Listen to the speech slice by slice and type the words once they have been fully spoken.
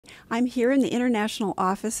I'm here in the international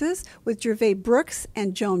offices with Jervae Brooks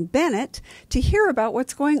and Joan Bennett to hear about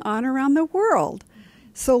what's going on around the world.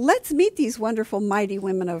 So let's meet these wonderful, mighty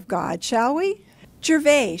women of God, shall we?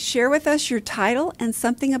 Jervae, share with us your title and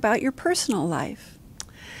something about your personal life.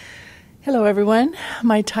 Hello, everyone.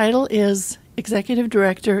 My title is Executive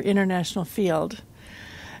Director, International Field.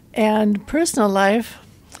 And personal life,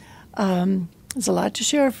 there's a lot to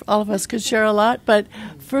share. All of us could share a lot. But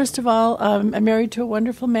first of all, I'm married to a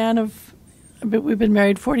wonderful man. We've been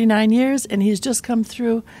married 49 years, and he's just come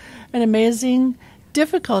through an amazing,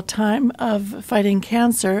 difficult time of fighting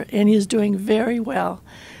cancer, and he's doing very well.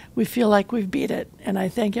 We feel like we've beat it, and I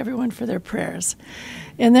thank everyone for their prayers.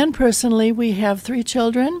 And then personally, we have 3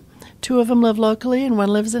 children. 2 of them live locally, and 1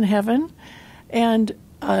 lives in heaven, and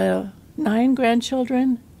 9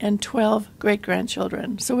 grandchildren and 12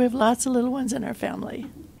 great-grandchildren. So we have lots of little ones in our family.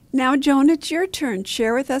 Now, Joan, it's your turn.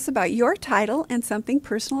 Share with us about your title and something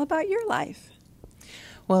personal about your life.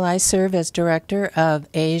 Well, I serve as Director of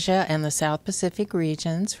Asia and the South Pacific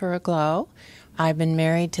regions for Aglow. I've been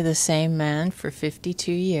married to the same man for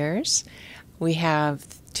 52 years. We have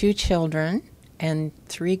 2 children and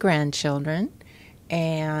 3 grandchildren,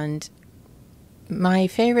 and my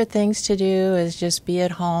favorite things to do is just be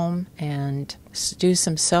at home and do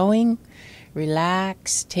some sewing,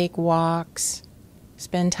 relax, take walks,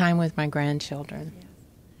 spend time with my grandchildren.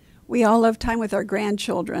 We all love time with our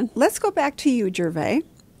grandchildren. Let's go back to you, Jervae.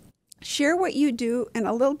 Share what you do and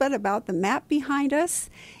a little bit about the map behind us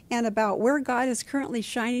and about where God is currently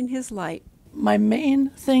shining His light. My main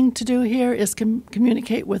thing to do here is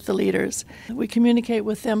communicate with the leaders. We communicate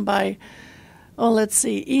with them by,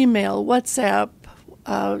 email, WhatsApp,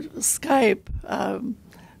 Skype,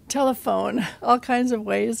 telephone, all kinds of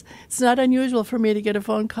ways. It's not unusual for me to get a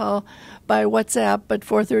phone call by WhatsApp at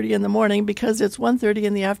 4:30 in the morning because it's 1:30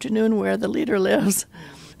 in the afternoon where the leader lives.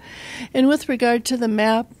 And with regard to the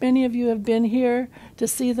map, many of you have been here to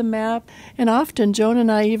see the map, and often Joan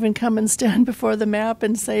and I even come and stand before the map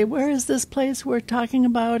and say, where is this place we're talking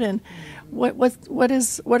about, and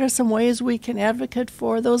what are some ways we can advocate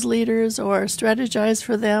for those leaders or strategize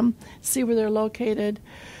for them, see where they're located.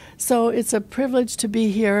 So it's a privilege to be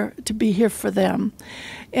here for them.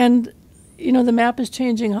 And, you know, the map is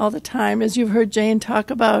changing all the time. As you've heard Jane talk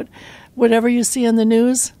about, whatever you see in the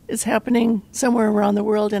news is happening somewhere around the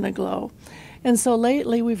world in Aglow. And so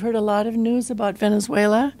lately we've heard a lot of news about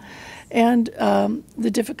Venezuela and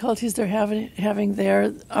the difficulties they're having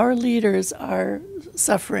there. Our leaders are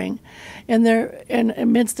suffering, and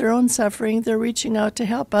amidst their own suffering, they're reaching out to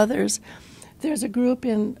help others. There's a group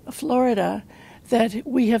in Florida that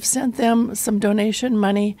we have sent them some donation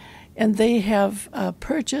money, and they have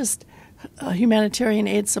purchased humanitarian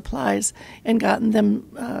aid supplies and gotten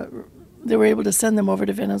them, they were able to send them over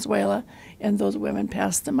to Venezuela, and those women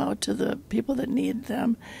passed them out to the people that need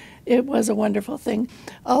them. It was a wonderful thing.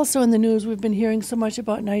 Also in the news, we've been hearing so much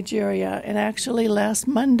about Nigeria, and actually last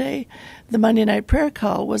Monday, the Monday night prayer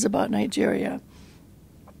call was about Nigeria.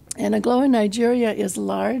 And Aglow in Nigeria is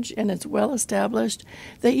large and it's well established.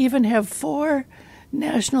 They even have 4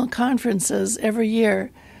 national conferences every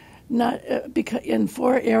year in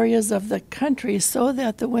 4 areas of the country so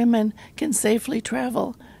that the women can safely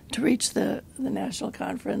travel to reach the national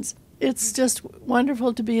conference. It's just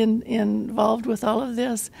wonderful to be involved with all of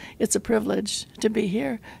this. It's a privilege to be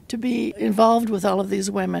here, to be involved with all of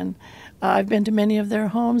these women. I've been to many of their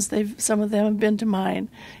homes. Some of them have been to mine.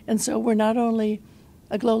 And so we're not only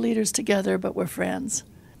Aglow leaders together, but we're friends.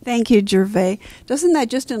 Thank you, Jervae. Doesn't that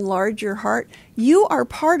just enlarge your heart? You are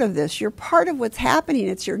part of this. You're part of what's happening.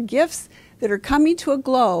 It's your gifts that are coming to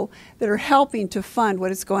Aglow that are helping to fund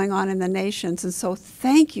what is going on in the nations. And so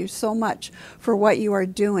thank you so much for what you are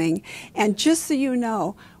doing. And just so you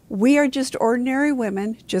know, we are just ordinary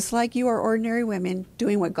women, just like you are ordinary women,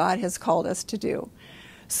 doing what God has called us to do.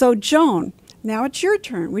 So Joan, now it's your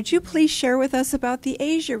turn. Would you please share with us about the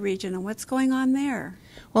Asia region and what's going on there?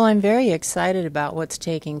 Well, I'm very excited about what's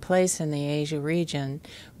taking place in the Asia region.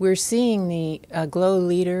 We're seeing the Aglow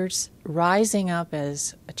leaders rising up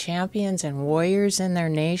as champions and warriors in their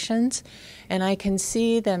nations, and I can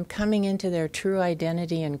see them coming into their true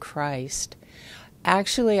identity in Christ.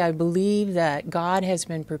 Actually, I believe that God has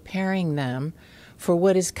been preparing them for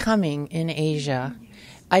what is coming in Asia.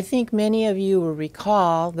 I think many of you will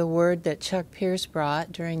recall the word that Chuck Pierce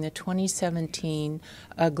brought during the 2017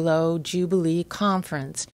 Aglow Jubilee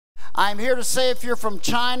Conference. I'm here to say if you're from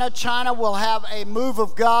China, China will have a move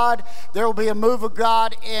of God. There will be a move of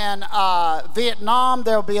God in Vietnam.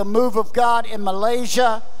 There will be a move of God in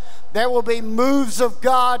Malaysia. There will be moves of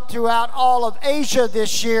God throughout all of Asia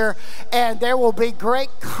this year, and there will be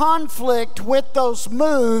great conflict with those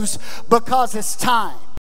moves because it's time.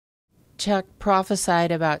 Chuck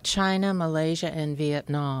prophesied about China, Malaysia, and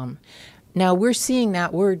Vietnam. Now we're seeing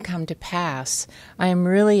that word come to pass. I am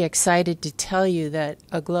really excited to tell you that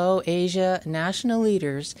Aglow Asia national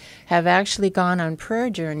leaders have actually gone on prayer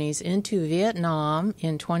journeys into Vietnam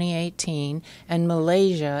in 2018 and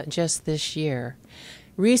Malaysia just this year.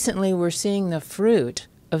 Recently, we're seeing the fruit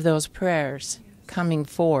of those prayers coming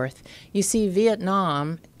forth. You see,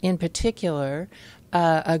 Vietnam in particular,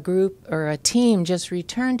 a group or a team just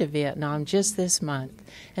returned to Vietnam just this month,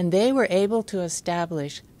 and they were able to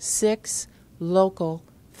establish 6 local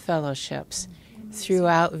fellowships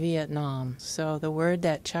throughout Vietnam. So the word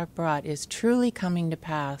that Chuck brought is truly coming to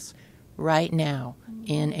pass right now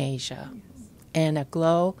in Asia. And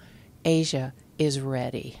Aglow Asia is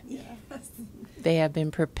ready. They have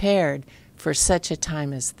been prepared for such a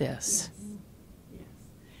time as this.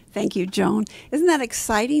 Thank you, Joan. Isn't that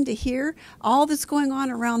exciting to hear all that's going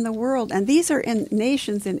on around the world? And these are in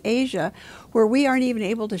nations in Asia where we aren't even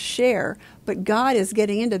able to share, but God is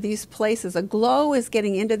getting into these places. Aglow is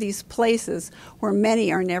getting into these places where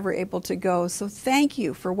many are never able to go. So thank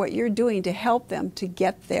you for what you're doing to help them to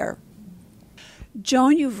get there.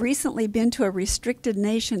 Joan, you've recently been to a restricted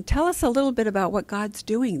nation. Tell us a little bit about what God's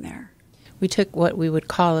doing there. We took what we would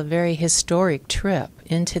call a very historic trip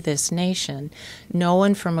into this nation. No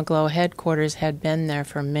one from Aglow headquarters had been there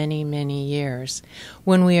for many, many years.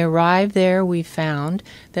 When we arrived there, we found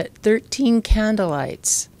that 13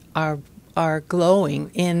 candlelights are glowing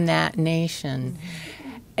in that nation.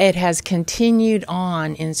 It has continued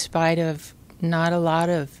on in spite of not a lot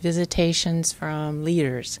of visitations from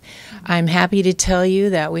leaders. I'm happy to tell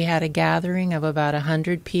you that we had a gathering of about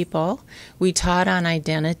 100 people. We taught on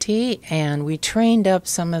identity and we trained up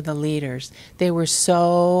some of the leaders. They were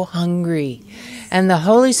so hungry. And the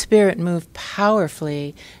Holy Spirit moved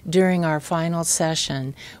powerfully during our final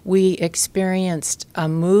session. We experienced a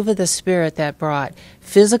move of the Spirit that brought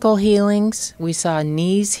physical healings. We saw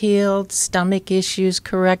knees healed, stomach issues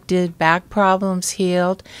corrected, back problems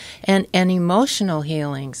healed, and emotional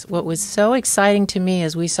healings. What was so exciting to me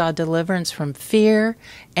is we saw deliverance from fear,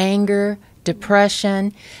 anger,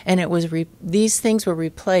 depression, and it was these things were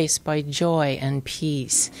replaced by joy and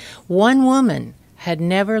peace. One woman had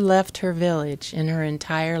never left her village in her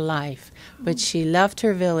entire life, but she left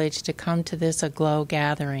her village to come to this Aglow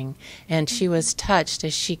gathering, and she was touched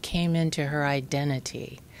as she came into her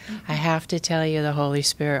identity. I have to tell you, the Holy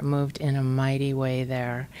Spirit moved in a mighty way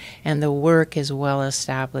there, and the work is well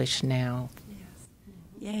established now.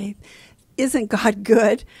 Yay. Isn't God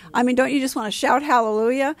good? I mean, don't you just want to shout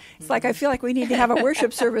hallelujah? It's like I feel like we need to have a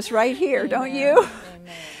worship service right here, don't you?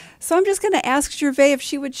 Amen. So I'm just going to ask Jervae if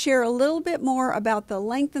she would share a little bit more about the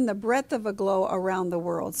length and the breadth of Aglow around the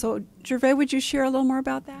world. So Jervae, would you share a little more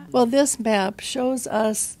about that? Well, this map shows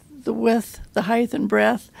us the width, the height, and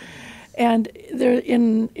breadth. And they're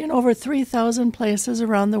in over 3,000 places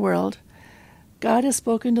around the world. God has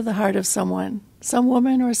spoken to the heart of someone, some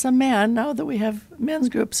woman or some man, now that we have men's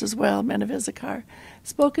groups as well, men of Issachar,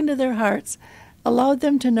 spoken to their hearts, allowed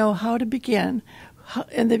them to know how to begin,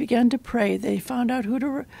 and they began to pray. They found out who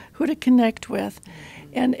to connect with.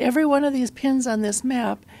 And every one of these pins on this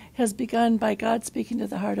map has begun by God speaking to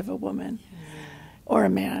the heart of a woman or a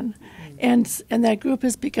man. And that group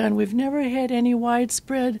has begun. We've never had any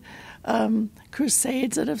widespread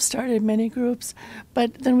crusades that have started many groups,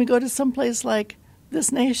 but then we go to some place like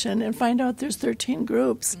this nation and find out there's 13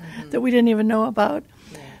 groups that we didn't even know about.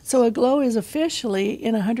 So Aglow is officially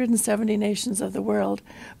in 170 nations of the world,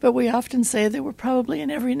 but we often say that we're probably in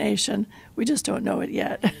every nation. We just don't know it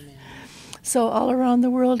yet. So all around the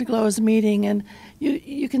world, Aglow is meeting, and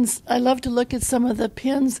you can. I love to look at some of the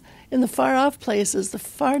pins in the far off places, the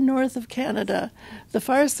far north of Canada, the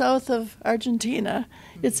far south of Argentina.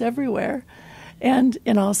 It's everywhere, and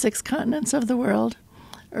in all 6 continents of the world.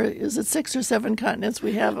 Or is it 6 or 7 continents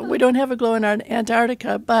we have? We don't have Aglow in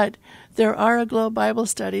Antarctica, but there are Aglow Bible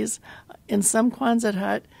studies in some Quonset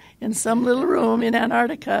hut, in some little room in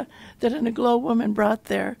Antarctica that an Aglow woman brought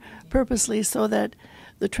there purposely so that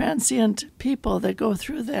the transient people that go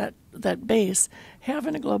through that base have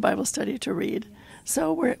an Aglow Bible study to read.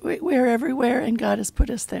 So we're everywhere, and God has put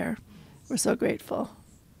us there. We're so grateful.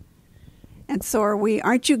 And so are we.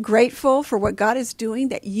 Aren't you grateful for what God is doing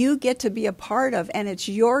that you get to be a part of? And it's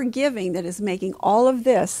your giving that is making all of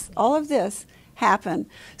this happen.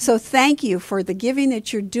 So thank you for the giving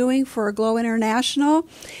that you're doing for Aglow International.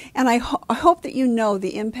 And I hope that you know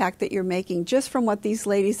the impact that you're making just from what these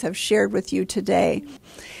ladies have shared with you today.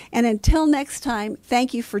 And until next time,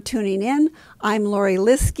 thank you for tuning in. I'm Laurie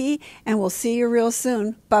Lischke, and we'll see you real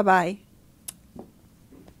soon. Bye-bye.